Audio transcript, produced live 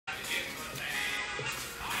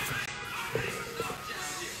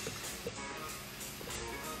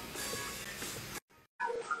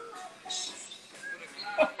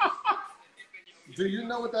Do you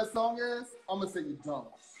know what that song is? I'm gonna say you don't.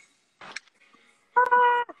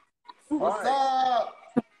 What's up?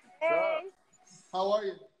 Hey. How are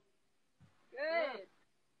you? Good.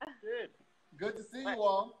 Good. Good to see you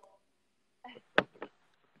all.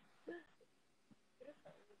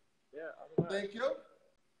 Yeah, I don't know. Thank you.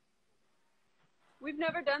 We've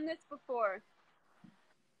never done this before.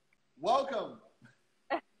 Welcome.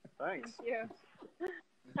 Thanks. Thank you.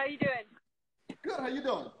 How you doing? Good. How you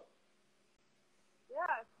doing?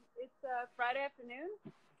 Yeah, it's Friday afternoon,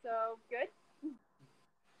 so good.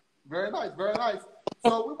 Very nice. Very nice.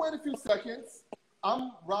 So we wait a few seconds.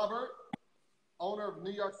 I'm Robert, owner of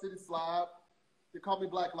New York City Slab. They call me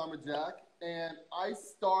Blacklumberjack, and I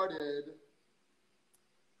started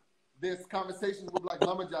this conversation with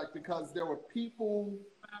Blacklumberjack because there were people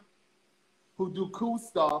who do cool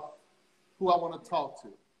stuff who I want to talk to.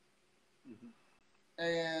 Mm-hmm.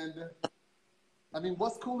 And I mean,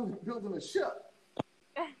 what's cooler than building a ship?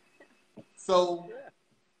 So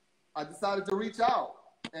I decided to reach out,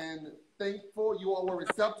 and thankful you all were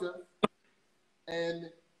receptive, and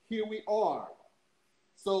here we are.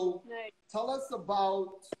 So tell us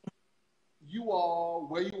about you all,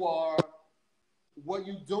 where you are, what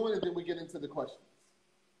you're doing, and then we get into the questions.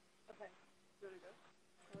 Okay. You want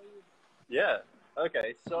to go? Yeah.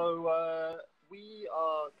 Okay. So we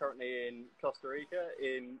are currently in Costa Rica,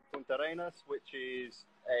 in Punta Arenas, which is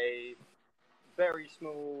a very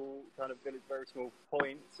small kind of village, very small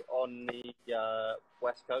point on the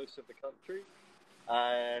west coast of the country,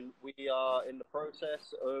 and we are in the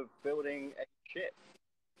process of building a ship.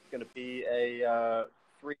 It's going to be a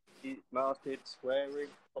 3-masted square rig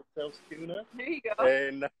cocktail schooner. There you go.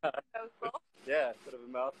 And That was cool. yeah, sort of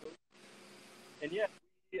a mouthful. And yeah,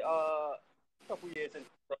 we are a couple of years into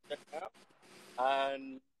the project now,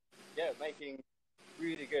 and yeah, making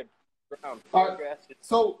really good ground progress.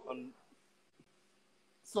 So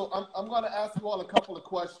I'm going to ask you all a couple of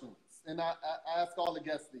questions, and I ask all the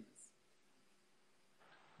guests these.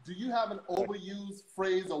 Do you have an overused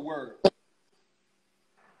phrase or word?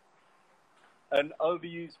 An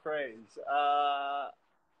overused phrase?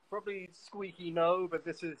 Probably squeaky no, but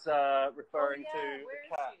this is referring to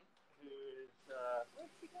the cat who is...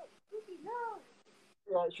 Where'd she go? Squeaky, no!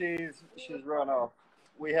 Yeah, she's run off.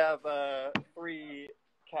 We have 3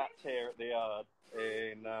 cats here at the yard,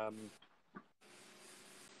 and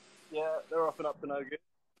yeah, they're often up to no good.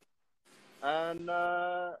 And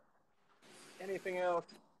anything else?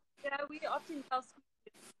 Yeah, we often tell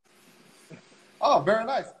Squeaky. Oh, very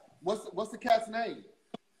nice. What's the cat's name?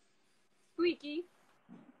 Squeaky.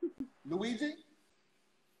 Luigi?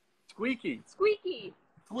 Squeaky. Squeaky.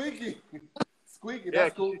 Squeaky. Squeaky, Yeah,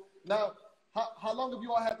 that's cool. Now, how long have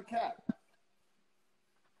you all had the cat?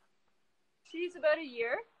 She's about a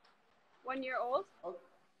year. 1 year old.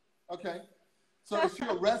 Okay. So is she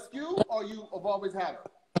a rescue, or you have always had her?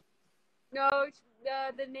 No,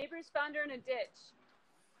 the neighbors found her in a ditch.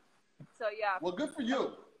 So, yeah. Well, good for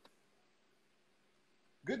you.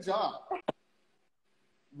 Good job.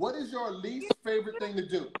 What is your least favorite thing to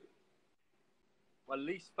do? My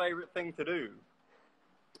least favorite thing to do?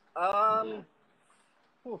 I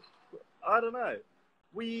don't know.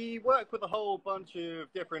 We work with a whole bunch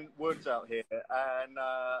of different woods out here, and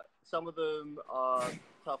some of them are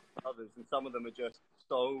tougher than others, and some of them are just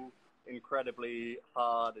so incredibly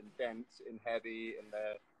hard and dense and heavy, and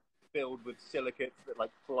they're filled with silicates that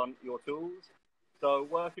like blunt your tools. So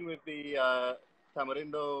working with the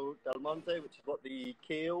Tamarindo del Monte, which is what the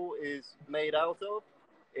keel is made out of,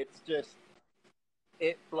 it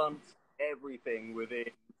blunts everything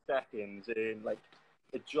within seconds. In like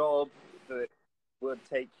a job that would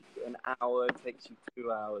take you an hour takes you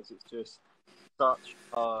 2 hours. It's just such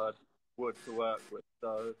hard wood to work with.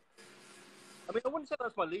 So, I mean, I wouldn't say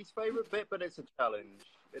that's my least favorite bit, but it's a challenge.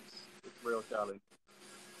 It's a real challenge.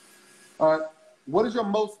 All right. What is your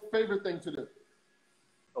most favorite thing to do?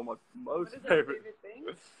 Oh, my most favorite thing?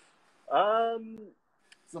 It's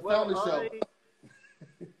a family show.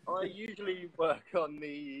 I usually work on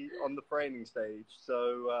the framing stage,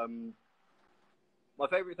 so my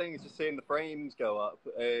favorite thing is just seeing the frames go up,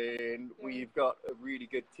 and we've got a really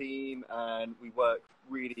good team, and we work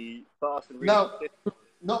really fast and really.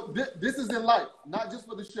 No, this is in life, not just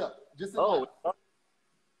for the show. Just in life.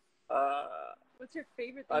 What's your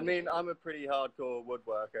favorite thing? I mean, I'm a pretty hardcore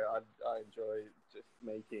woodworker. I enjoy just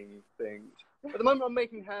making things. At the moment, I'm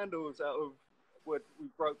making handles out of wood. We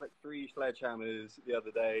broke like 3 sledgehammers the other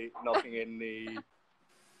day, knocking in the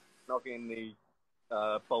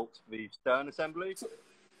bolts for the stern assembly,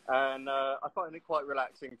 and I find it quite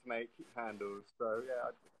relaxing to make handles. So yeah,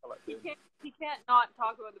 I like it. He can't not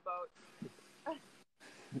talk about the boat.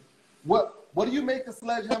 What do you make the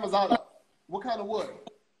sledgehammers out of? What kind of wood?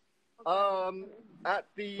 At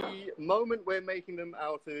the moment, we're making them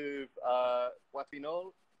out of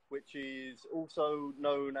Wapinol, which is also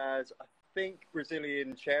known as, I think,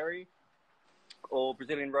 Brazilian cherry or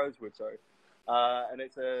Brazilian rosewood. Sorry, and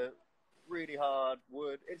it's a really hard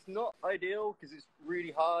wood. It's not ideal because it's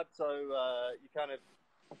really hard, so you kind of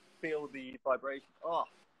feel the vibration. Oh,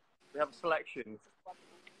 we have a selection.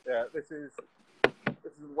 Yeah, this is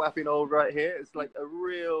Wapinol right here. It's like a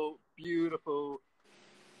real beautiful,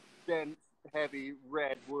 dense, heavy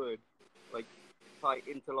red wood, like tight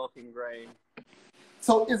interlocking grain.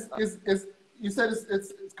 So you said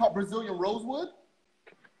it's called Brazilian rosewood?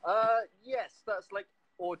 Yes, that's like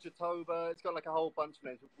or Jatoba. It's got like a whole bunch of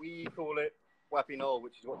names. We call it Wapinol,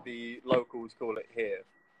 which is what the locals call it here.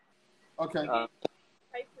 Okay. Type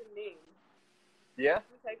the name. Yeah? Can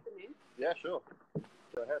you type the name? Yeah, sure.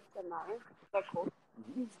 Go ahead. Doesn't matter. That's cool.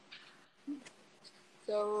 Mm-hmm.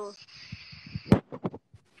 So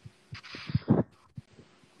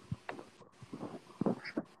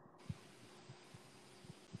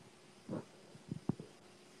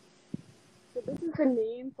this is the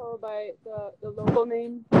name followed by the local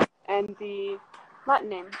name and the Latin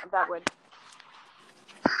name of that wood.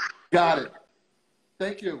 Got it.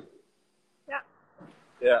 Thank you. Yeah.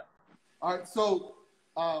 Yeah. All right, so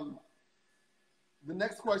the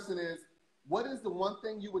next question is, what is the one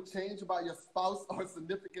thing you would change about your spouse or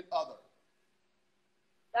significant other?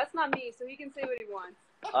 That's not me, so he can say what he wants.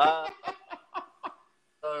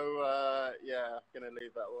 Yeah, gonna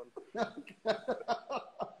leave that one. Nothing.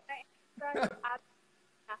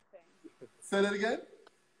 Say that again?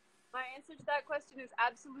 My answer to that question is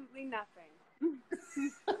absolutely nothing.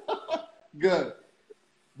 Good.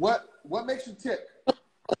 What makes you tick?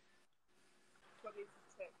 What makes you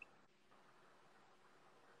tick?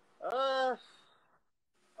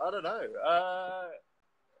 I don't know.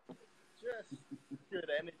 Just good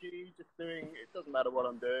energy. Just doing. It doesn't matter what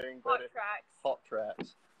I'm doing. Hot tracks. Hot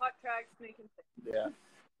tracks. Hot tracks make him tick. Yeah.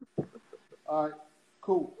 All right.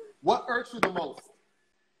 Cool. What irks you the most?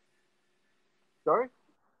 Sorry?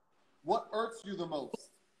 What irks you the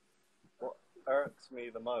most? What irks me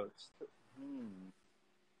the most?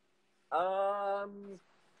 I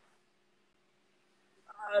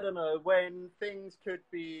don't know. When things could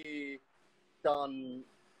be done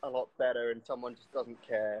a lot better and someone just doesn't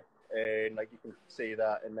care, and like you can see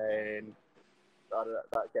that, and then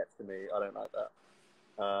that gets to me. I don't like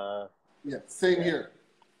that. Yeah, same here.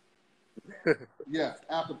 Yeah,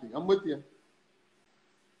 apathy. I'm with you.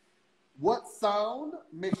 What sound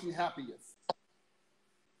makes you happiest?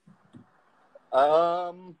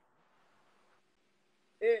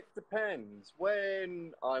 It depends.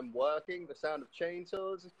 When I'm working, the sound of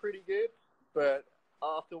chainsaws is pretty good, but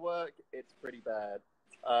after work, it's pretty bad.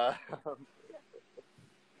 So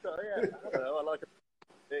yeah, I don't know. I like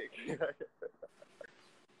it.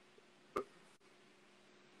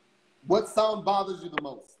 What sound bothers you the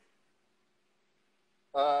most?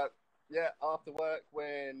 Yeah, after work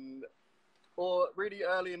or really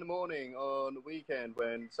early in the morning on the weekend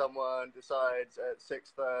when someone decides at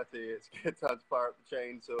 6:30 it's good time to fire up the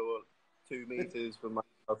chainsaw 2 meters from my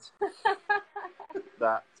house.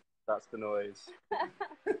 That's the noise.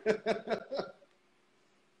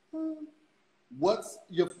 What's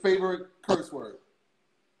your favorite curse word?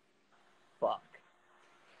 Fuck.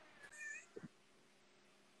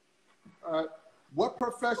 All right. What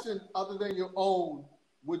profession other than your own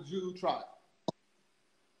would you try?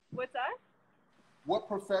 What's that? What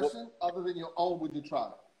profession other than your own would you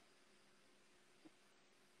try?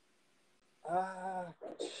 I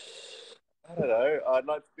don't know. I'd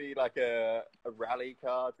like to be like a rally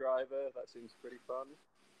car driver. That seems pretty fun.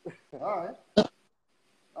 All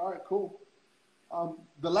right, cool.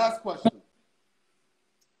 The last question.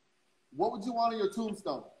 What would you want on your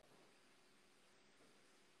tombstone?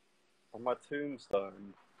 On my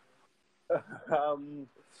tombstone?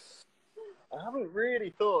 I haven't really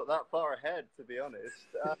thought that far ahead, to be honest.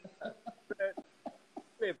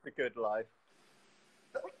 Lived a good life.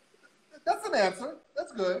 That's an answer.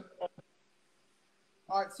 That's good.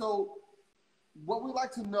 All right, so what we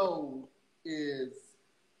like to know is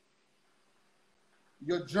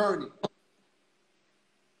your journey.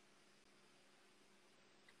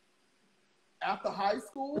 After high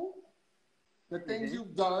school, the things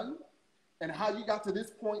you've done, and how you got to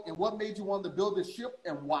this point, and what made you want to build this ship,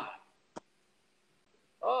 and why.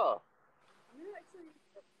 Oh.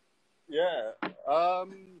 Yeah.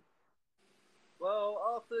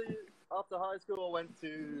 Well, after high school, I went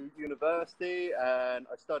to university and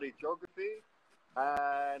I studied geography.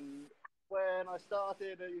 And when I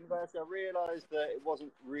started at university, I realised that it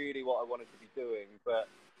wasn't really what I wanted to be doing, but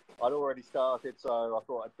I'd already started, so I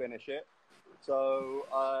thought I'd finish it. So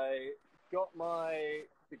I got my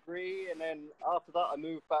degree, and then after that, I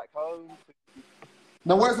moved back home.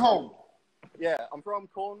 Now, where's home? Yeah, I'm from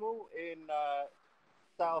Cornwall in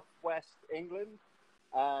southwest England,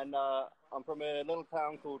 and I'm from a little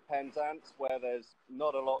town called Penzance, where there's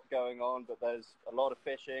not a lot going on, but there's a lot of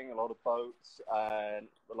fishing, a lot of boats, and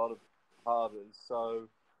a lot of harbours. So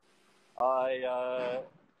I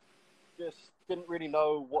just didn't really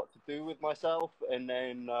know what to do with myself, and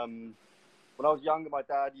then when I was younger, my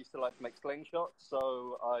dad used to like to make slingshots,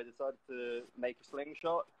 so I decided to make a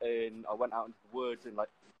slingshot, and I went out into the woods and like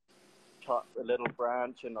cut a little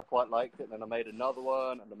branch, and I quite liked it. And then I made another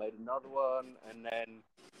one, and I made another one, and then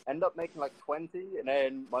ended up making like 20. And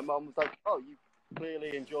then my mum was like, "Oh, you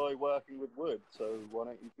clearly enjoy working with wood, so why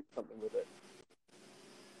don't you do something with it?"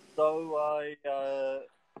 So I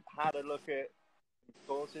had a look at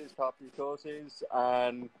courses, carpentry courses,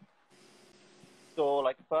 and saw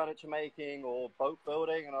like furniture making or boat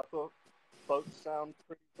building, and I thought boats sound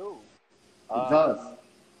pretty cool. It does.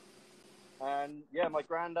 And yeah, my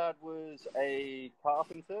granddad was a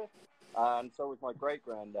carpenter, and so was my great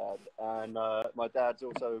granddad. And my dad's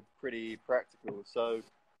also pretty practical. So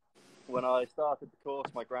when I started the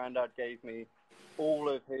course, my granddad gave me all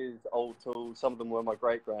of his old tools. Some of them were my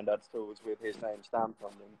great granddad's tools with his name stamped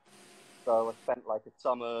on them. So I spent like a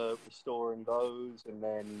summer restoring those, and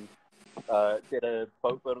then did a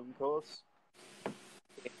boat building course in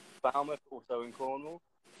Falmouth, also in Cornwall.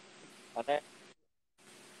 And then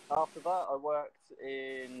after that, I worked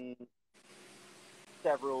in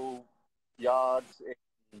several yards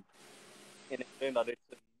in England. I did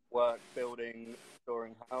some work building,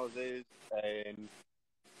 restoring houses, and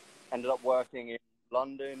ended up working in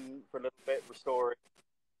London for a little bit, restoring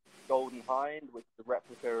Golden Hind, which is a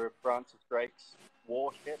replica of Francis Drake's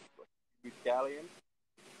warship, a huge galleon.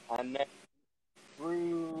 And then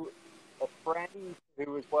through a friend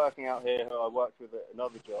who was working out here, who I worked with at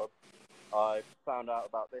another job, I found out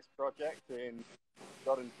about this project and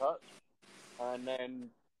got in touch. And then,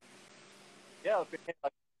 yeah, I've been here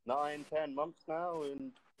like 9-10 months now,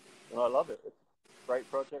 and I love it. It's a great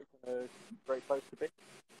project and a great place to be.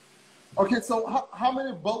 Okay, so how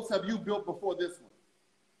many boats have you built before this one?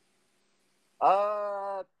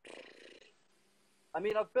 I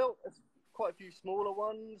mean, I've built quite a few smaller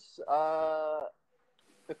ones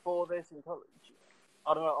before this in college.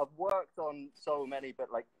 I don't know, I've worked on so many, but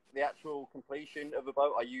like the actual completion of a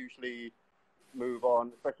boat, I usually move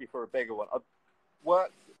on, especially for a bigger one. I've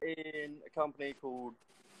worked in a company called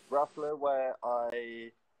Ruffler, where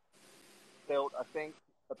I built, I think,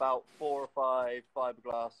 about 4 or 5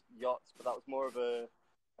 fiberglass yachts, but that was more of a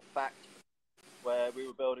factory where we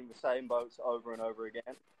were building the same boats over and over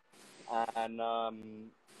again. And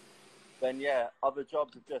then, yeah, other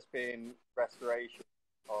jobs have just been restoration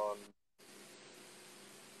on.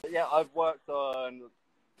 But yeah, I've worked on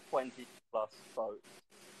 20 plus boats.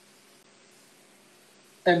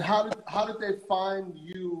 And how did they find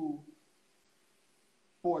you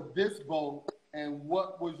for this boat, and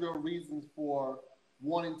what was your reasons for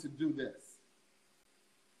wanting to do this?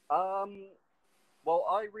 Well,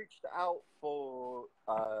 I reached out for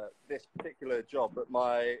this particular job, but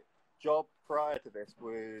my job prior to this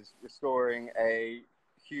was restoring a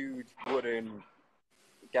huge wooden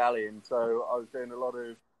galleon. So I was doing a lot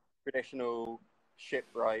of traditional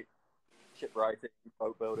shipwriting,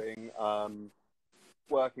 boat building,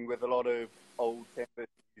 working with a lot of old timbers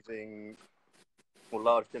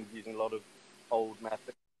large timbers using a lot of old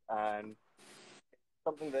methods, and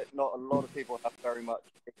something that not a lot of people have very much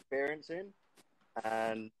experience in.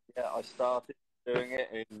 And yeah, I started doing it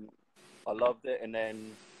and I loved it. And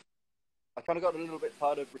then I kind of got a little bit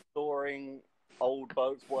tired of restoring old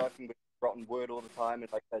boats, working with rotten wood all the time,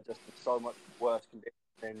 and like they're just in so much worse condition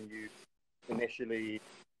than you initially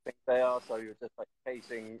think they are. So you're just like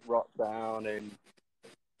chasing rot down, and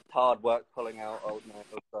it's hard work pulling out old nails.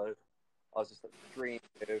 So I was just like dreaming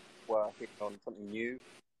of working on something new,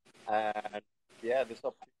 and yeah, this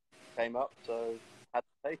opportunity came up, so I had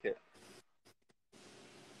to take it.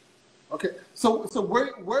 Okay, so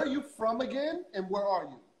where are you from again, and where are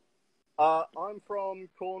you? I'm from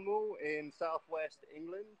Cornwall in southwest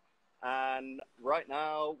England, and right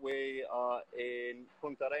now we are in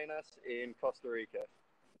Punta Arenas in Costa Rica.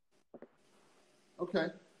 Okay.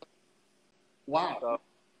 Wow. So,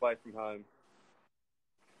 away from home.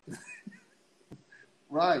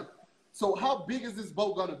 Right. So how big is this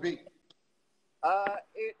boat going to be?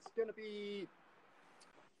 It's going to be,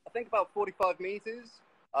 I think, about 45 meters.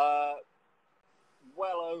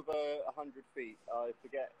 well over 100 feet. I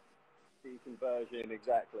forget the conversion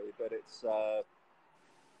exactly, but it's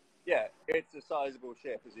yeah, it's a sizable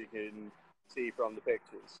ship, as you can see from the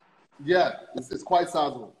pictures. Yeah, it's quite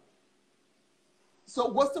sizable. So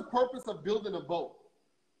what's the purpose of building a boat?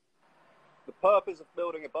 The purpose of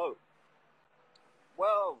building a boat?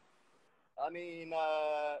 Well, I mean,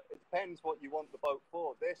 it depends what you want the boat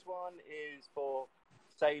for. This one is for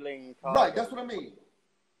sailing cargo. Right, that's what I mean.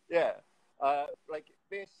 Yeah. Like,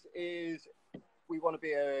 this is, we want to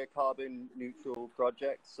be a carbon neutral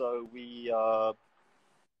project, so we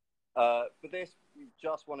for this, we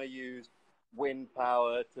just want to use wind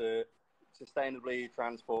power to sustainably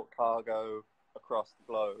transport cargo across the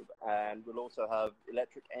globe. And we'll also have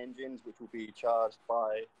electric engines, which will be charged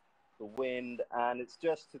by the wind. And it's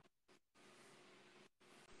just to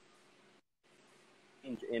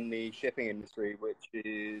in the shipping industry, which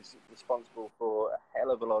is responsible for a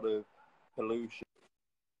hell of a lot of pollution.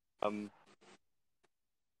 It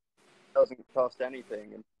doesn't cost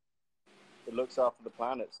anything, and it looks after the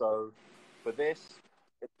planet. So for this,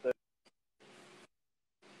 it's the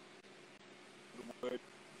wood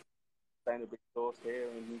sustainably sourced here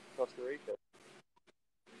in Costa Rica.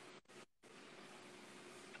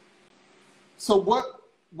 So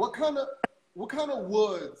what kind of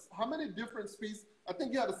woods? How many different species? I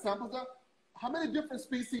think you had a sample there. How many different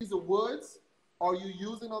species of woods are you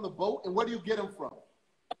using on the boat, and where do you get them from?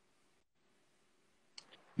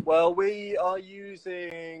 Well, we are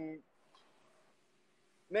using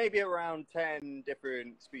maybe around 10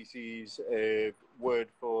 different species of wood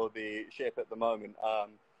for the ship at the moment.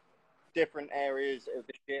 Different areas of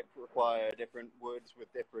the ship require different woods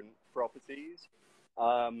with different properties.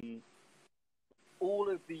 All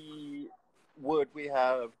of the wood we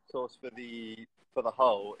have sourced for the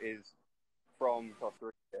hull is from Costa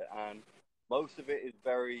Rica, and most of it is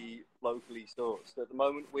very locally sourced. At the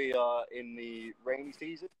moment, we are in the rainy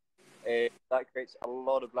season. That creates a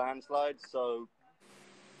lot of landslides, so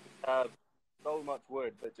we have so much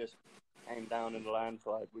wood that just came down in the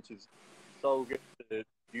landslide, which is so good to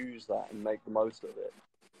use that and make the most of it.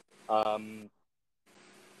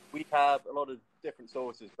 We have a lot of different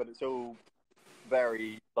sources, but it's all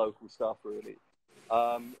very local stuff, really.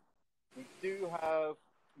 We do have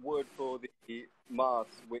wood for the mast,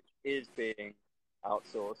 which is being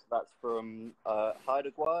outsourced. That's from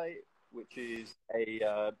Haida, which is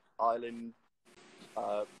a island,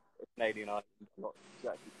 a Canadian island. I'm not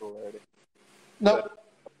exactly sure where it is. Now,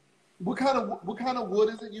 what kind of wood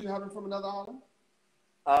is it you having from another island?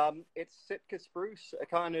 It's Sitka spruce, a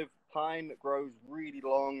kind of pine that grows really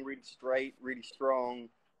long, really straight, really strong,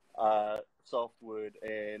 softwood,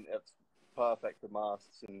 and it's perfect for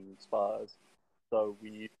masts and spars. So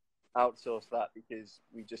we outsource that because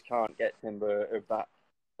we just can't get timber of that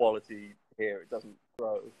quality here. It doesn't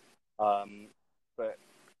grow. But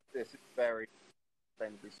this is very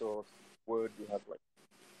sustainably sourced wood. We have like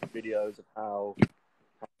videos of how we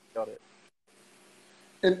got it.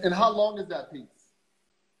 And how long is that piece?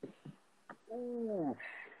 Ooh,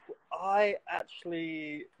 I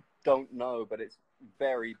actually don't know, but it's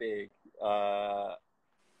very big.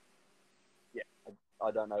 Yeah,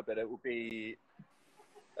 I don't know, but it will be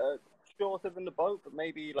shorter than the boat, but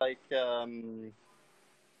maybe like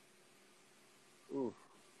ooh,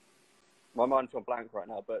 my mind's gone blank right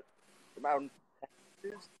now, but around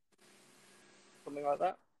 10 inches, something like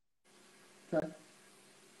that. Okay.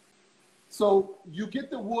 So you get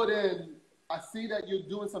the wood in. I see that you're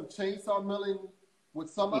doing some chainsaw milling with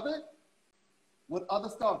some of it. With other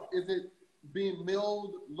stuff, is it being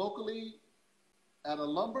milled locally at a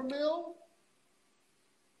lumber mill?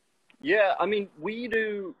 Yeah, I mean, we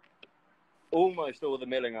do almost all the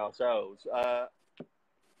milling ourselves.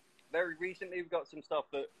 Very recently, we've got some stuff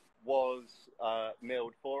that was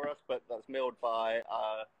milled for us, but that's milled by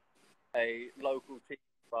a local team,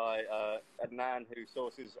 by Adnan, who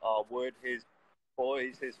sources our wood. His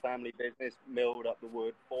boys, his family business, milled up the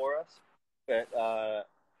wood for us. But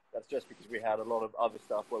that's just because we had a lot of other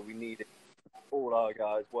stuff where we needed all our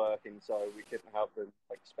guys working, so we couldn't have them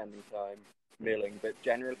like spending time milling. But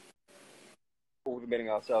generally, all the milling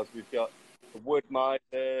ourselves. We've got the wood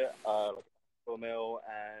miter, like a mill,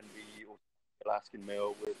 and the Alaskan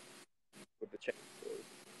mill with the chainsaws.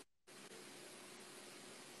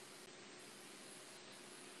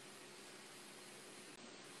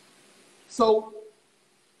 So,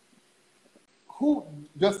 who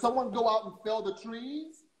does someone go out and fell the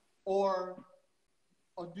trees, or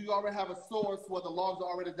do you already have a source where the logs are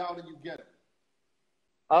already down and you get it?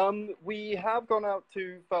 We have gone out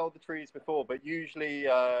to fell the trees before, but usually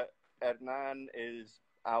Adnan is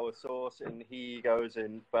our source, and he goes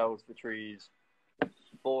and fells the trees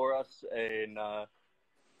bore us. And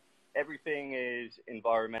everything is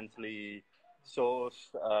environmentally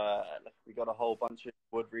sourced. We got a whole bunch of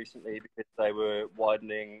wood recently because they were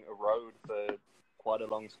widening a road for quite a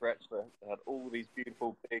long stretch. They had all these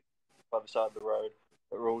beautiful big by the side of the road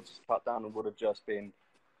that were all just cut down and would have just been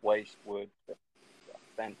waste wood,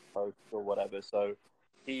 fence posts or whatever. So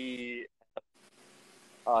he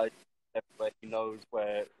everywhere. He knows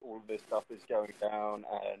where all of this stuff is going down,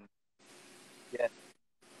 and yeah,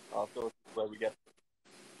 our source is where we get.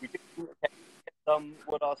 We did get some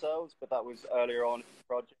wood ourselves, but that was earlier on in the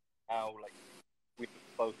project. Now, like, we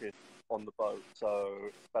focus on the boat, so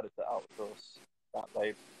it's better to outsource that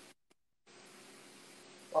labor.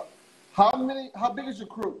 How big is your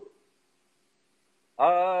crew?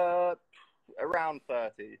 Around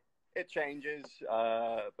 30. It changes,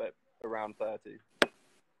 but around 30.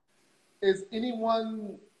 Did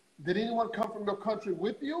anyone come from your country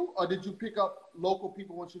with you, or did you pick up local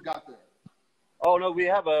people once you got there? Oh, no, we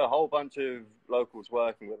have a whole bunch of locals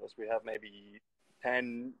working with us. We have maybe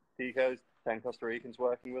 10 Ticos, 10 Costa Ricans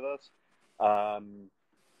working with us.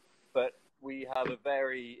 But we have a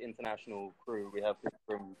very international crew. We have people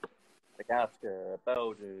from Madagascar,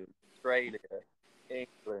 Belgium, Australia,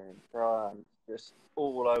 England, France, just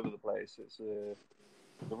all over the place. It's a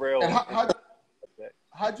real... And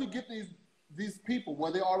how'd you get these people?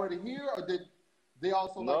 Were they already here, or did they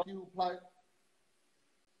also, like you, apply?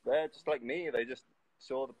 They're just like me. They just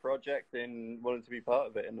saw the project and wanted to be part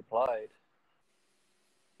of it and applied.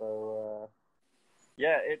 So,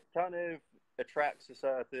 yeah, it kind of attracts a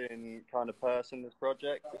certain kind of person, this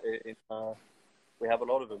project. We have a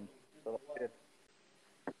lot of them. So that's good.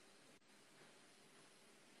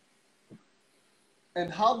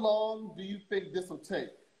 And how long do you think this will take?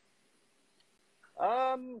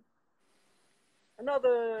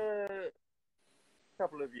 Another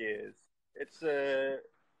couple of years. It's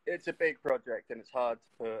a big project, and it's hard to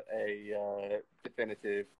put a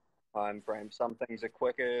definitive time frame. Some things are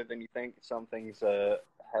quicker than you think. Some things are a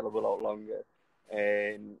hell of a lot longer.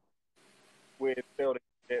 And with building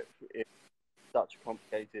a ship, it's such a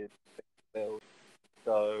complicated thing to build.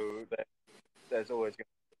 So there's always going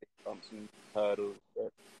to be bumps and hurdles.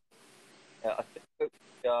 But I think that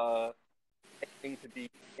we are aiming to be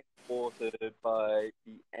imported by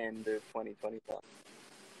the end of 2021.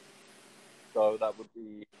 So that would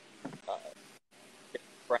be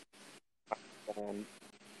and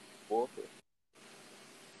water.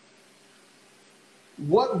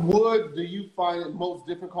 What wood do you find it most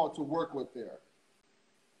difficult to work with there?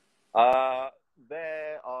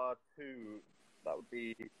 There are two. That would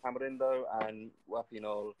be Tamarindo and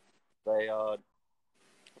Wapinol. They are.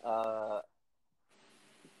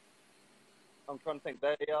 I'm trying to think.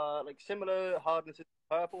 They are like similar hardness to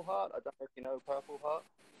Purple Heart. I don't know if you know Purple Heart.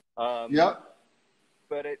 Yep.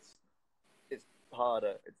 But it's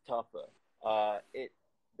harder. It's tougher.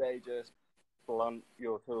 They just blunt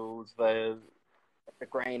your tools. The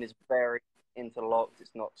grain is very interlocked.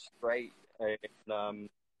 It's not straight. And,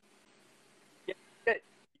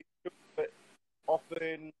 but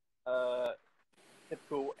often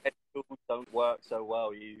typical edge tools don't work so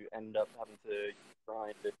well. You end up having to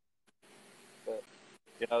grind it. But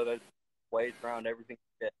there's ways around everything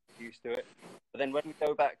to get used to it. But then when we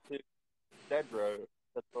go back to Cedro,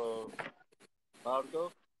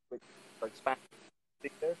 Margo, which is like Spanish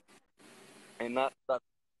speaker, and that's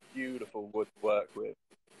beautiful wood to work with.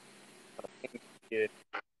 I think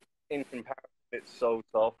in comparison, it's so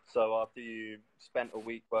soft. So after you spent a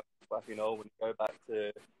week working with Wapinol, when you go back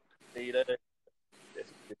to cedar,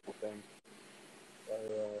 it's a beautiful thing. So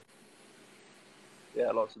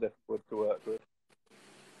yeah, lots of different wood to work with.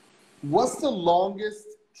 What's the longest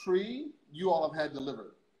tree you all have had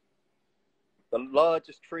delivered? The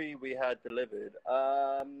largest tree we had delivered.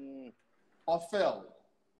 Or felled?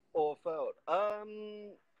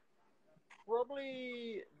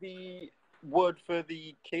 Probably the wood for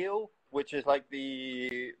the keel, which is like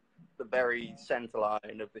the very center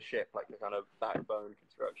line of the ship, like the kind of backbone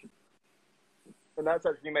construction. And that's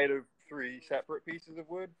actually made of 3 separate pieces of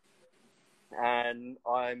wood. And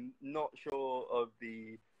I'm not sure of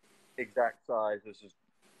the exact size. This was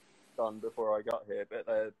done before I got here, but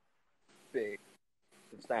they're big,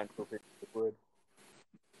 substantial pieces of wood.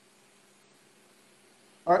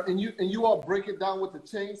 All right, and you all break it down with the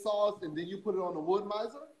chainsaws, and then you put it on the wood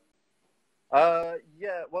miser?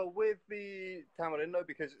 Yeah, well, with the Tamarindo,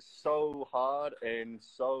 because it's so hard and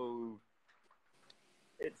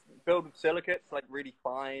it's built with silicates, like really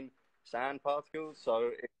fine sand particles,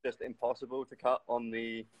 so it's just impossible to cut on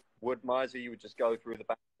the wood miser. You would just go through the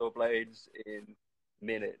backdoor blades in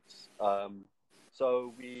minutes.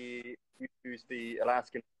 So we use the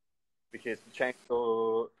Alaskan because the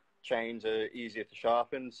chainsaw chains are easier to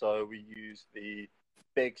sharpen. So we use the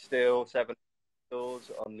big steel 7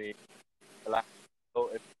 steels on the Alaskan.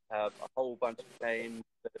 If we have a whole bunch of chains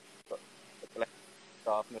that have got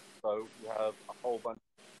sharpness, so we have a whole bunch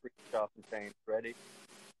of pre-sharpened chains ready.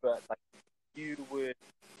 But like you would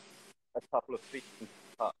a couple of feet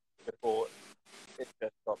cut before it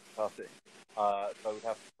just stops cutting. So we'd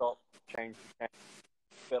have to stop, change the chain,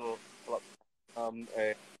 fill up,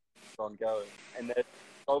 and ongoing. And there's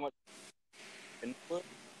so much input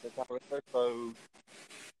that's happening, so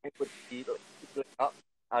it would be split up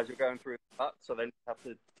as you're going through the cut. So then you have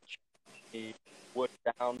to change the wood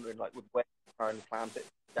down and like with wet try and clamp it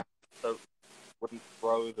down so it wouldn't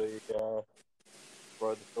throw the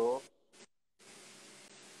saw.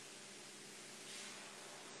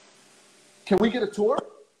 Can we get a tour?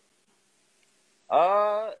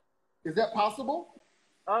 Uh, Is that possible?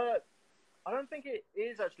 I don't think it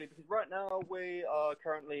is actually, because right now we are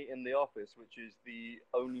currently in the office, which is the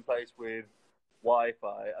only place with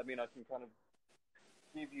Wi-Fi. I mean, I can kind of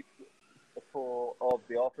give you a tour of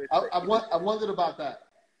the office. I wondered about that.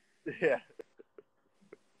 Yeah.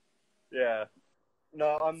 Yeah.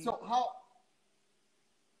 No, So how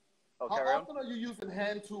carry on. often are you using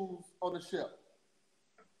hand tools on the ship?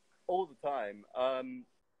 All the time.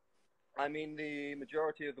 I mean, the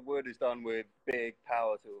majority of the wood is done with big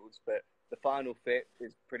power tools, but the final fit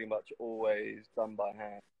is pretty much always done by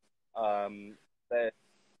hand. There's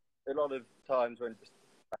a lot of times when just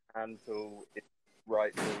a hand tool is the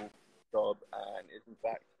right tool job and is in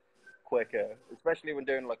fact quicker, especially when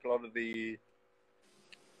doing like a lot of the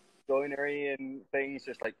joinery and things.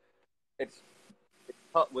 Just like it's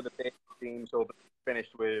cut with a big seam saw, but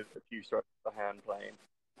finished with a few strokes of hand plane.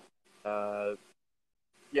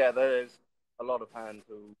 Yeah, there's a lot of hand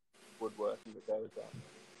tool woodworking that goes on.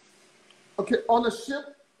 Okay, on a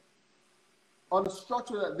ship, on a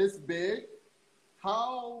structure that this big,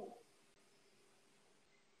 how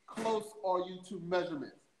close are you to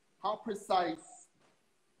measurements? How precise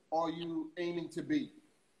are you aiming to be?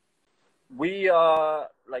 We are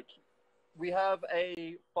we have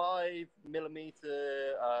a 5mm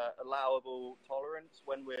allowable tolerance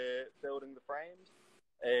when we're building the frames,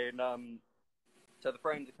 and so the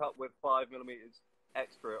frames are cut with 5mm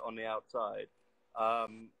extra on the outside,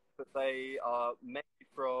 but they are made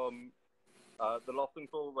from the lofting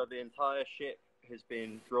tool, where the entire ship has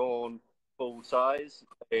been drawn full size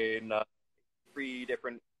in 3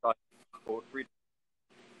 different sizes, or 3,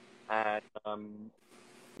 and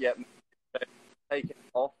yeah, taken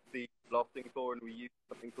off the lofting floor, and we use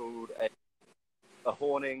something called a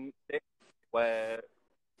horning stick, where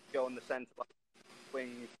you go on the center line,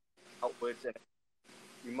 wings outwards, and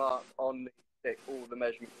we mark on the stick all the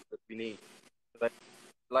measurements that we need. So then,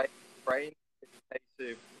 like frame, it's a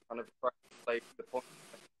case of kind of trying to place the point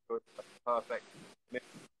to a perfect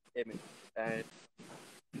image, and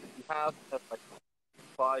you have like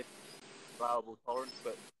 5 allowable tolerance,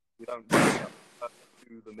 but we don't really have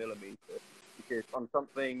to the millimeter, because on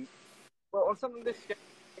something this scale,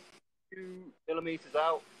 2mm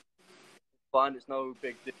out, fine, it's no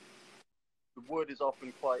big difference. The wood is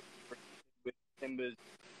often quite with timbers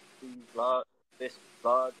this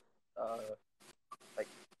large, like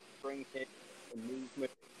shrinking and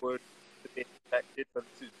movement wood to be affected. But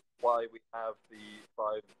this is why we have the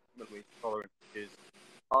 5mm tolerance, because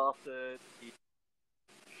after the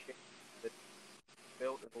ship that's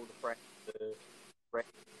built and all the frames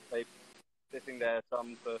they've been sitting there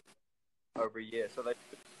some for over a year, so they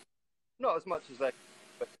not as much as they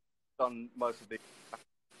but done most of the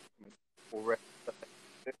already.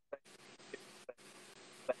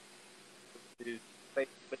 Is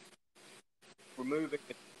basically removing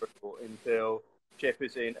the crystal until chip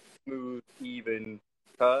is in a smooth, even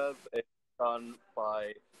curve. It's done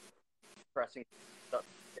by pressing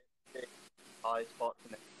high spots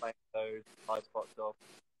and then playing those high spots off,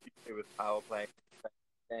 usually with power playing,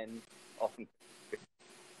 then often the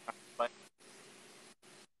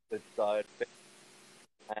desired fit.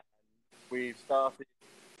 And we've started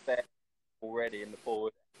set already in the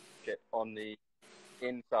forward chip on the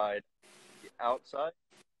inside, the outside,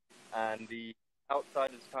 and the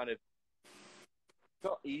outside is kind of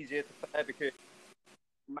not easier to fare because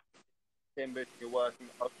timber you're working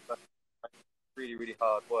over really, really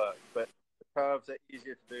hard work, but the curves are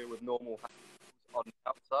easier to do with normal hands on the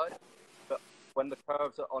outside. But when the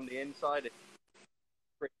curves are on the inside, it's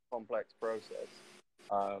a pretty complex process.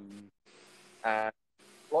 And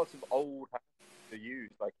lots of old hands are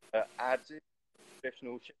used, like adze,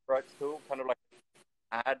 traditional shipwrights tool, kind of like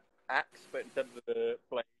axe, but instead of the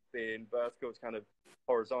blade being vertical, it's kind of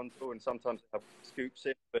horizontal, and sometimes they have scoops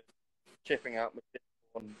in, but chipping out material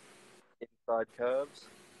on inside curves.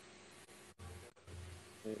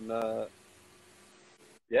 And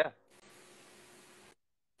yeah.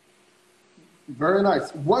 Very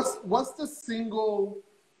nice. What's the single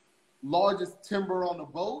largest timber on the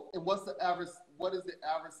boat, and what is the average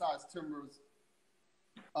size timbers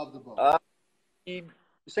of the boat? The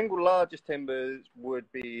single largest timbers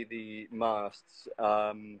would be the masts,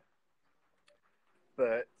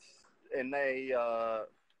 but they are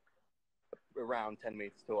around 10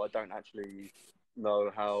 meters tall. I don't actually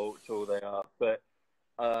know how tall they are, but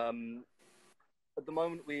at the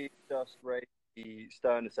moment we just raised the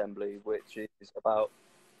stern assembly, which is about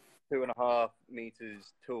 2.5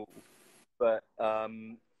 meters tall. But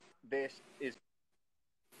we're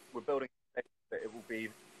building that it will be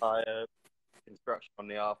higher construction on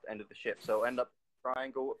the aft end of the ship, so it'll end up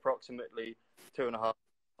triangle approximately 2.5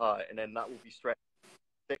 high, and then that will be stretched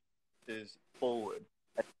 6 meters forward.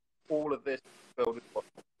 And all of this built with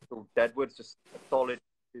called deadwood, just a solid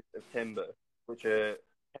piece of timber, which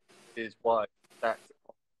is wide, stacked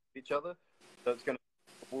on each other. So it's going to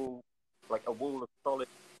be a wall of solid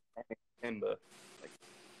timber,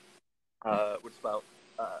 which is about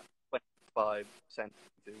 25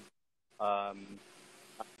 centimeters.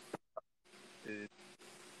 Is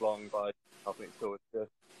long by something, so it's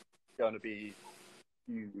just going to be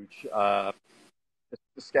huge. The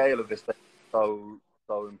scale of this thing is so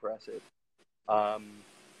impressive. But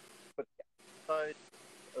the side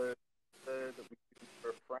that we use for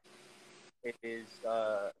a frame is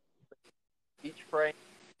each frame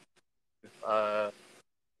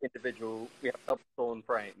individual. We have double sawn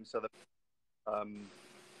frames, so that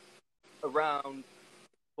around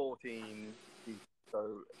 14 feet,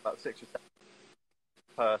 so about 6 or 7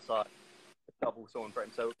 per side, double sawn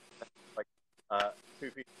frame. So like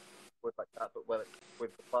 2 feet wood like that, but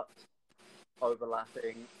with the butts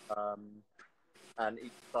overlapping, and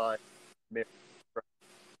each side mirror.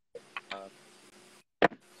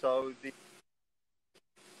 So the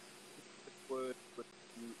wood would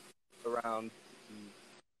be around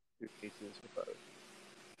 2 meters or so.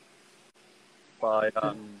 By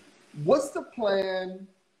what's the plan?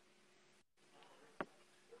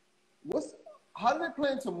 How do they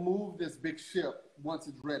plan to move this big ship once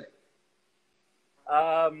it's ready?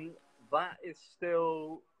 That is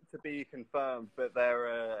still to be confirmed, but there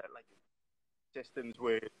are systems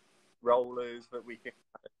with rollers that we can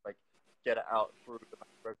get it out through the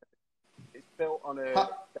macro. It's built on a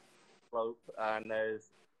slope, and there's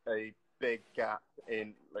a big gap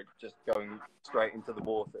in just going straight into the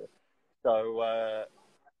water. So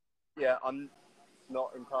yeah, I'm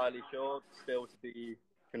not entirely sure. Still to be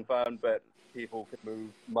confirmed, but people can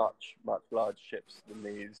move much larger ships than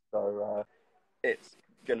these, so it's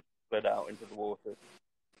going to split out into the water.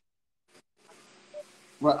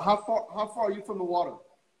 Right. How far are you from the water?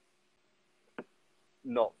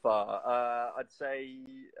 Not far. I'd say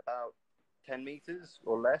about 10 meters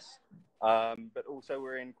or less. But also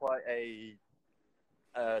we're in quite a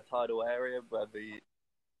tidal area where the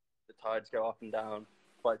tides go up and down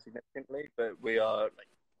quite significantly, but we are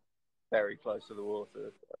very close to the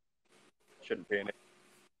water. So shouldn't be in it.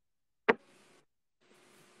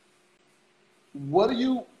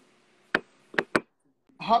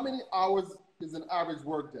 How many hours is an average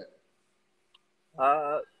work day?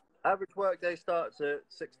 Average work day starts at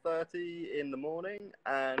 6:30 in the morning,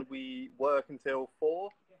 and we work until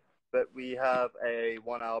 4. But we have a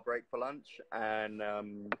 1-hour break for lunch and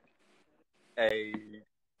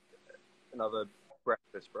another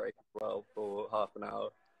breakfast break as well for half an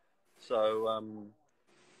hour. So,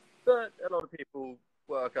 but a lot of people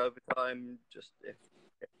work overtime just if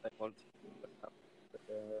they want to.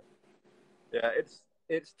 But, yeah,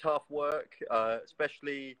 it's tough work,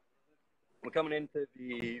 especially we're coming into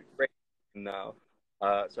the rain now,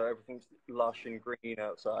 so everything's lush and green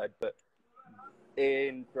outside. But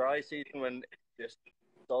in dry season, when it's just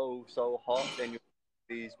so hot, and you have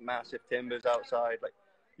these massive timbers outside,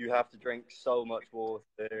 you have to drink so much water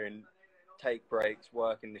and take breaks,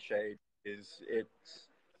 work in the shade.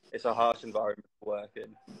 It's a harsh environment to work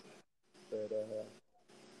in. But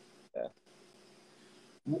yeah.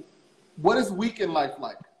 What is weekend life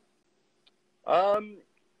like?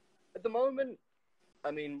 At the moment,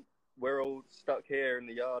 I mean, we're all stuck here in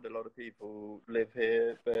the yard. A lot of people live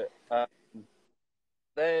here, but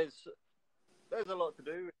there's a lot to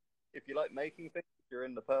do. If you like making things, you're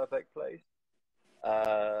in the perfect place.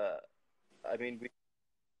 I mean,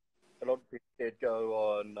 a lot of people did go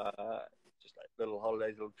on just little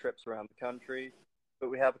holidays, little trips around the country. But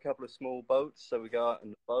we have a couple of small boats, so we go out in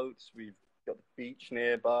the boats. We've got the beach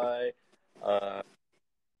nearby.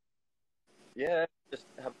 Yeah, just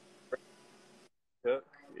have a cook.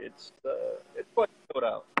 It's quite chilled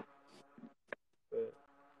out. But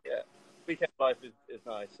yeah, weekend life is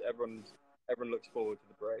nice. Everyone looks forward to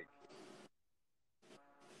the break.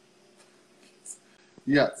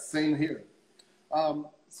 Yeah, same here.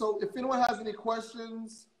 So if anyone has any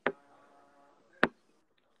questions.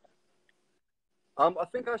 I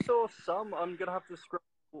think I saw some. I'm gonna have to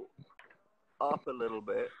scroll up a little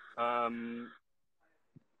bit.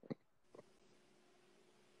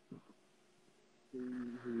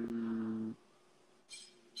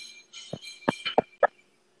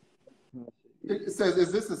 It says,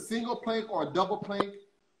 is this a single plank or a double plank?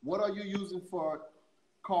 What are you using for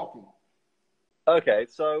caulking? Okay,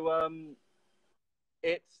 so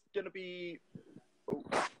it's gonna be.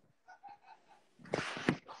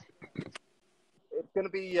 It's going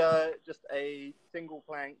to be just a single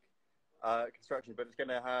plank construction, but it's going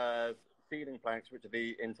to have ceiling planks, which are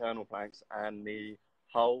the internal planks, and the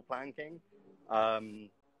hull planking.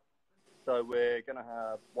 So we're going to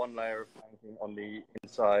have one layer of planking on the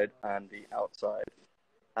inside and the outside.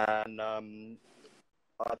 And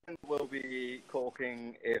I think we'll be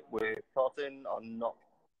caulking it with cotton. I'm not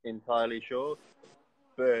entirely sure.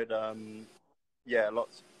 But yeah,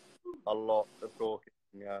 a lot of caulking.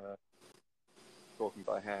 Talking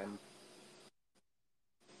by hand.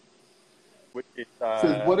 Which is,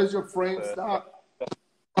 says, what is your frame stock?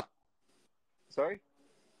 Sorry?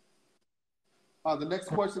 The next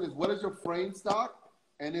question is, what is your frame stock?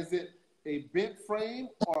 And is it a bent frame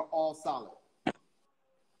or all solid?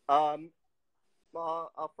 Our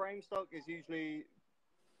frame stock is usually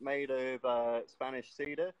made of Spanish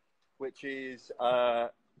cedar, which is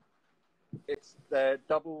it's the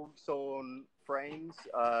double sawn frames,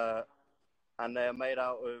 and they're made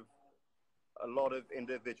out of a lot of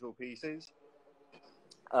individual pieces.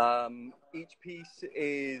 Each piece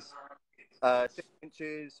is 6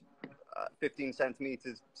 inches, 15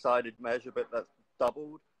 centimeters sided measure, but that's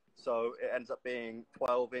doubled. So it ends up being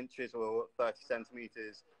 12 inches or 30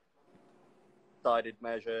 centimeters sided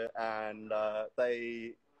measure, and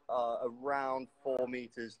they are around 4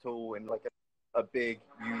 meters tall in like a big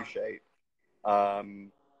U shape.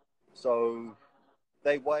 So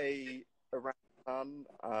they weigh around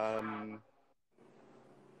a ton.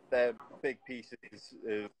 They're big pieces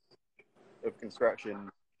of construction,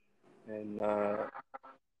 and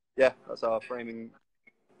yeah, that's our framing.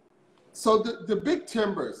 So the big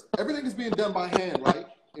timbers, everything is being done by hand, right?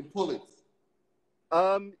 In pulleys.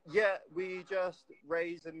 Yeah, we just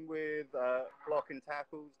raise them with block and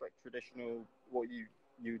tackles, like traditional what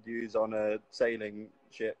you'd use on a sailing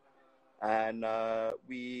ship, and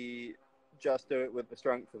we just do it with the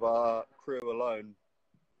strength of our crew alone.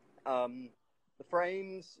 The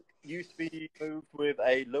frames used to be moved with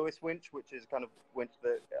a Lewis winch, which is kind of winch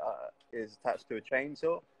that is attached to a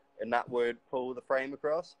chainsaw, and that would pull the frame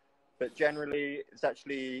across. But generally, it's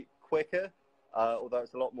actually quicker, although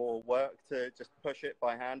it's a lot more work to just push it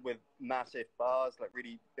by hand with massive bars, like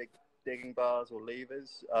really big digging bars or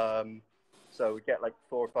levers. So we get like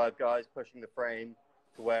 4 or 5 guys pushing the frame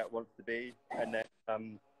to where it wants to be, and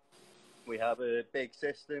then we have a big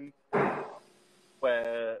system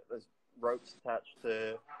where there's ropes attached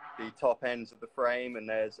to the top ends of the frame, and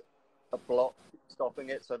there's a block stopping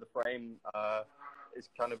it, so the frame is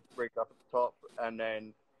kind of rigged up at the top, and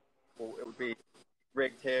then it would be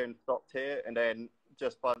rigged here and stopped here, and then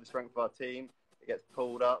just by the strength of our team, it gets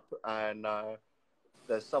pulled up, and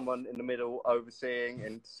there's someone in the middle overseeing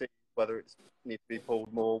and see whether it needs to be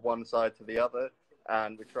pulled more one side to the other,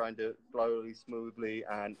 and we're trying to slowly, smoothly,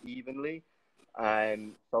 and evenly.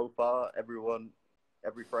 And so far, every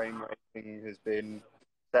frame rating has been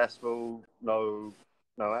successful, no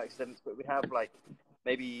accidents, but we have like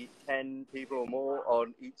maybe 10 people or more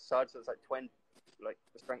on each side, so it's like 20, like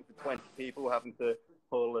the strength of 20 people having to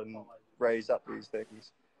pull and raise up these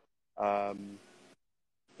things.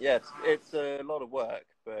 Yeah, it's a lot of work,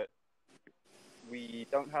 but we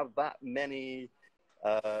don't have that many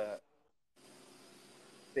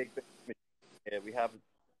big machines here. We have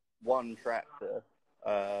one tractor,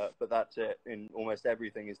 but that's it. And almost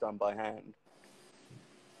everything is done by hand.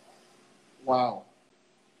 Wow.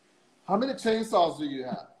 How many chainsaws do you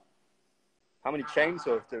have? How many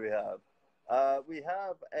chainsaws do we have? We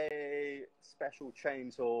have a special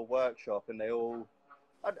chainsaw workshop, and they all,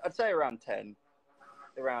 I'd say around 10.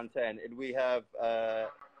 And we have a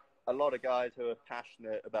lot of guys who are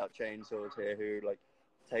passionate about chainsaws here, who like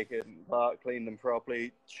take it apart, clean them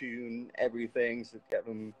properly, tune everything to get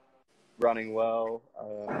them running well.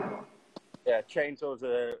 Yeah, chainsaws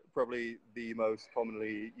are probably the most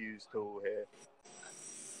commonly used tool here.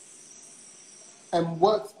 And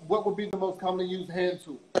what would be the most commonly used hand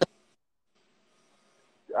tool?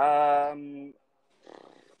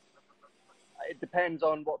 It depends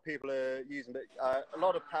on what people are using, but a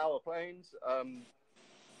lot of power planes,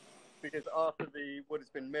 because after the wood has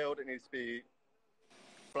been milled, it needs to be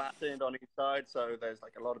flattened on each side. So there's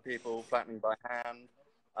like a lot of people flattening by hand,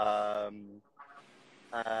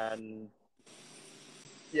 and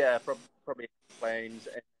yeah, probably planes,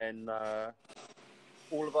 and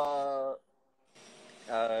all of our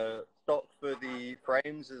stock for the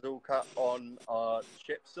frames is all cut on our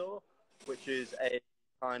chip saw, which is a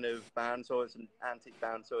kind of bandsaw. It's an antique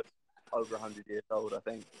bandsaw. It's over 100 years old, I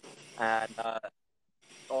think. And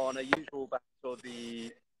on a usual bandsaw,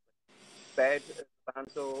 the bed of the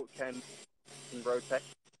bandsaw can rotate.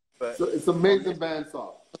 But so it's amazing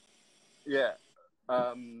bandsaw. Yeah.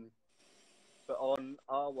 But on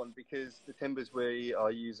our one, because the timbers we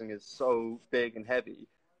are using is so big and heavy,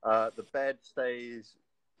 the bed stays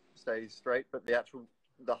straight, but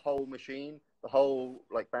the whole machine, the whole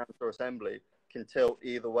like bandsaw assembly can tilt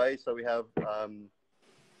either way. So we don't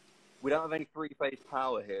have any three-phase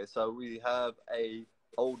power here. So we have a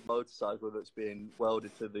old motorcycle that's been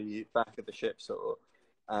welded to the back of the ship saw,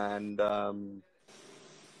 and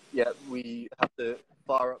yeah, we have to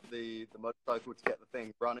fire up the motorcycle to get the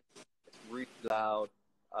thing running. It's really loud,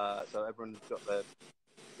 so everyone's got their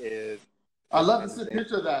ears. I love to see a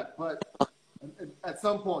picture of that, but at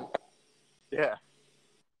some point. Yeah.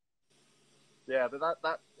 Yeah, but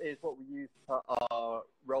that is what we use for our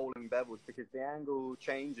rolling bevels, because the angle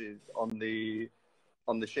changes on the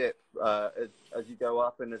ship as you go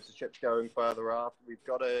up, and as the ship's going further up, we've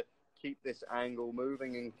got to keep this angle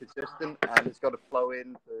moving and consistent, and it's got to flow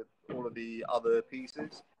into all of the other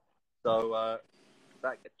pieces. So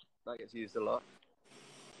that gets used a lot.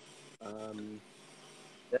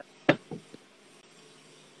 Yeah.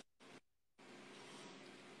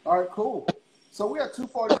 All right, cool. So we are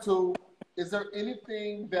 2:42. Is there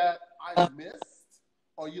anything that I missed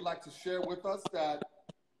or you'd like to share with us that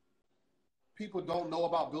people don't know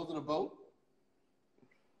about building a boat?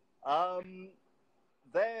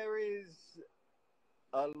 There is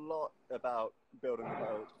a lot about building a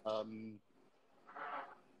boat,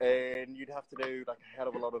 and you'd have to do like a hell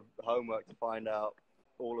of a lot of homework to find out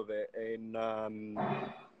all of it. And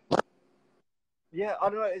yeah, I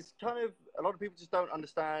don't know. It's kind of, a lot of people just don't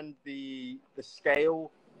understand the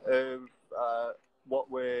scale of what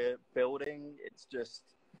we're building. It's just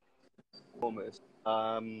enormous.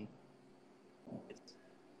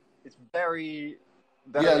 It's very,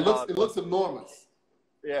 very yeah. hard. It looks enormous.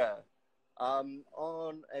 Yeah. On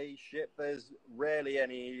a ship, there's rarely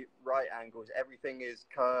any right angles. Everything is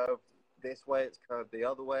curved this way. It's curved the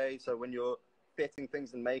other way. So when you're fitting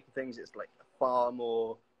things and making things, it's like a far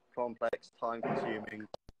more complex, time-consuming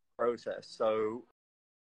process. So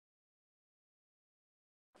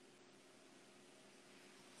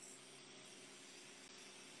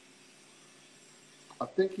I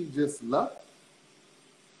think he just left.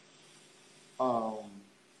 So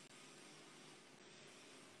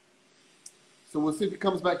we'll see if he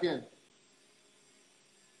comes back in.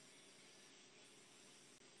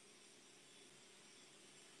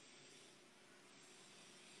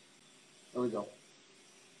 There we go.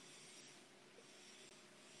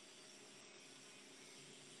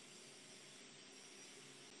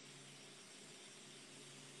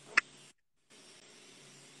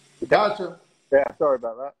 Gotcha. yeah, sorry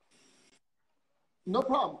about that. No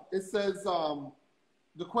problem. It says,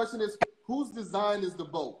 the question is, whose design is the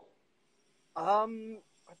boat? I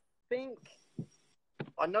think,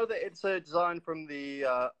 I know that it's a design from the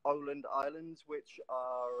Åland Islands, which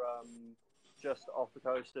are just off the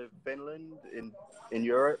coast of Finland in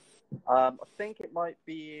Europe. I think it might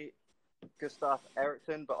be Gustav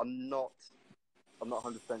Eriksson, but I'm not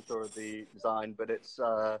 100% sure of the design. But it's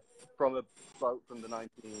from a boat from the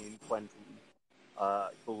 1920s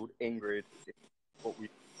called Ingrid. It's what we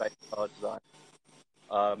based our design.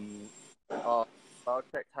 Our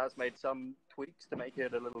architect has made some tweaks to make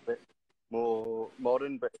it a little bit more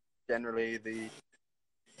modern, but generally the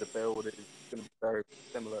build is going to be very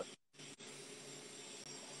similar.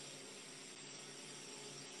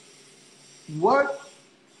 What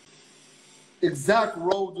exact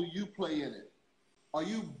role do you play in it? Are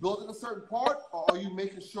you building a certain part, or are you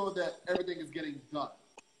making sure that everything is getting done?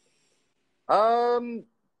 A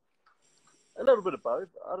little bit of both.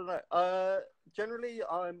 I don't know. Generally,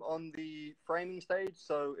 I'm on the framing stage,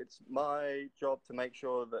 so it's my job to make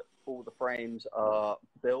sure that all the frames are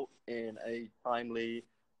built in a timely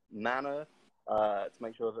manner, to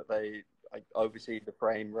make sure that they I oversee the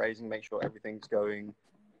frame raising, make sure everything's going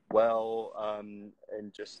well,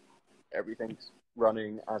 and just everything's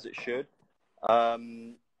running as it should. But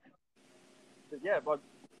yeah,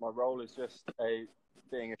 my role is just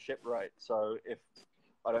being a shipwright. So if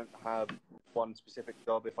I don't have one specific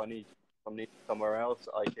job, if I'm needed somewhere else,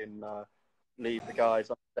 I can leave the guys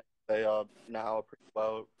on deck. They are now a pretty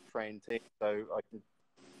well trained team, so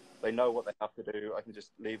they know what they have to do. I can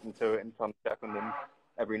just leave them to it and come check on them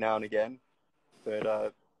every now and again.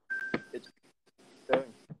 But it's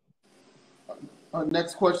doing. Our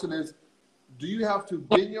next question is, do you have to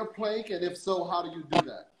bend your plank, and if so, how do you do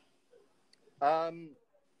that?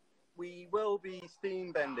 We will be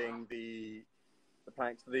steam bending the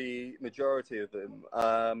planks, the majority of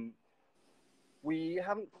them. We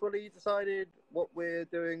haven't fully decided what we're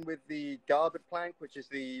doing with the garboard plank, which is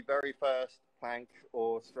the very first plank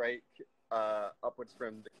or strake upwards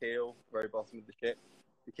from the keel, very bottom of the ship,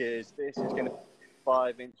 because this is going to be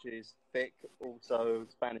 5 inches thick, also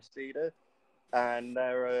Spanish cedar, and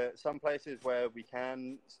there are some places where we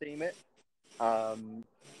can steam it,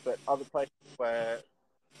 but other places where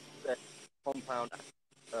there's compound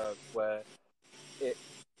where it's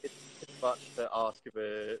too much to ask of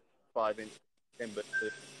a 5-inch timber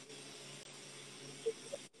to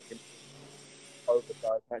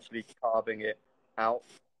oversize, actually carving it out.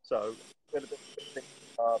 So a little bit of thick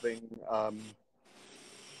carving.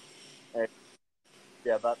 And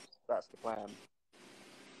yeah, that's the plan.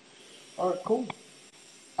 All right, cool.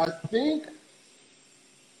 I think.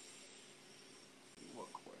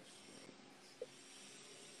 What question?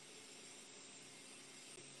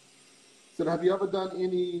 So, have you ever done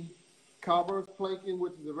any covers planking,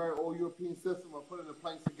 which is a very old European system of putting the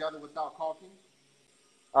planks together without caulking?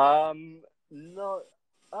 No.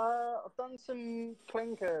 I've done some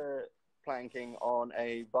clinker planking on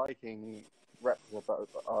a Viking replica boat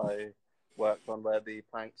that I worked on, where the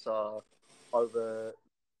planks are over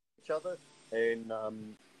each other. And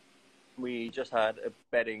we just had a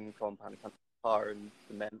bedding compound, kind of tar and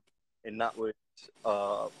cement, and that was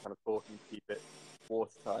kind of caulking to keep it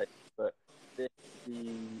watertight. But this is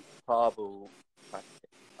the Parble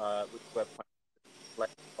planking, which is where planks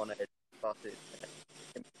left on edge, butted.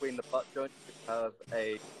 In between the butt joints, we have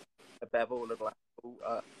a bevel, a little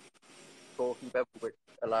caulking bevel, which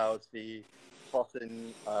allows the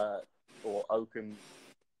cotton or oakum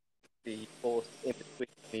to be forced in between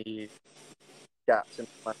the gaps in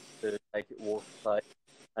the plank to make it watertight,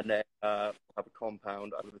 and then have a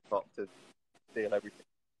compound over the top to seal everything.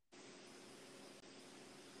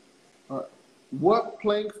 What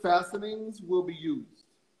plank fastenings will be used?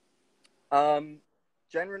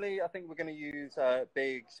 Generally, I think we're going to use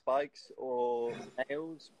big spikes or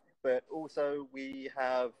nails, but also we're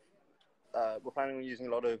planning on using a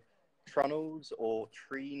lot of trunnels or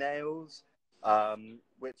tree nails,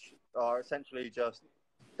 which are essentially just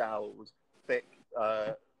dowels, thick,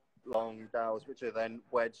 long dowels, which are then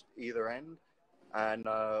wedged either end. And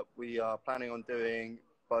we are planning on doing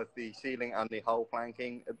both the ceiling and the hull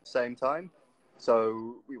planking at the same time.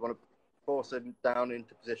 So we want to force them down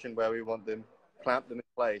into position where we want them, clamp them in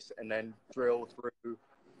place, and then drill through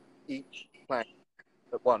each plank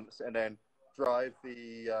at once, and then drive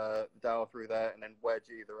the dowel through there, and then wedge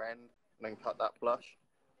either end, and then cut that flush.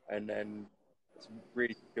 And then it's a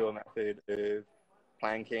really secure method of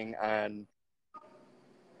planking, and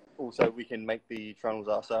also we can make the trunnels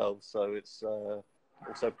ourselves, so it's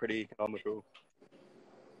also pretty economical.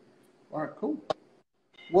 All right, cool.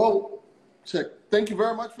 Well, thank you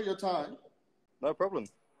very much for your time. No problem.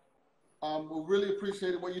 We really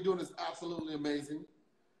appreciate it. What you're doing is absolutely amazing.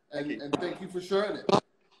 And thank you for sharing it.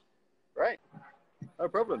 Right. No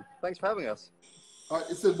problem. Thanks for having us. All right,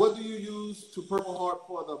 it said, what do you use to Purple Heart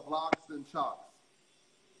for the blocks and chalks?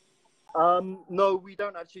 No, we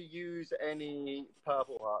don't actually use any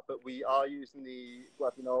Purple Heart, but we are using the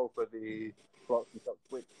Guatinol for the blocks and chalks,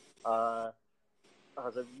 which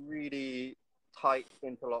has a really tight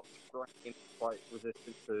interlock frame, quite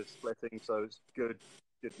resistant to splitting, so it's good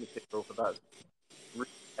material for that. Really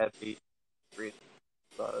heavy, really.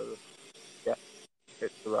 So yeah,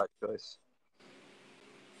 it's the right choice.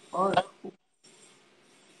 All right.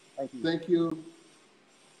 Thank you. Thank you.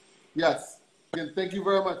 Yes. Again, thank you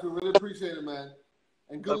very much. We really appreciate it, man.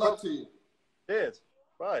 And good luck to you. Cheers.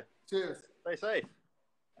 Bye. Cheers. Stay safe.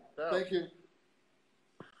 Ciao. Thank you.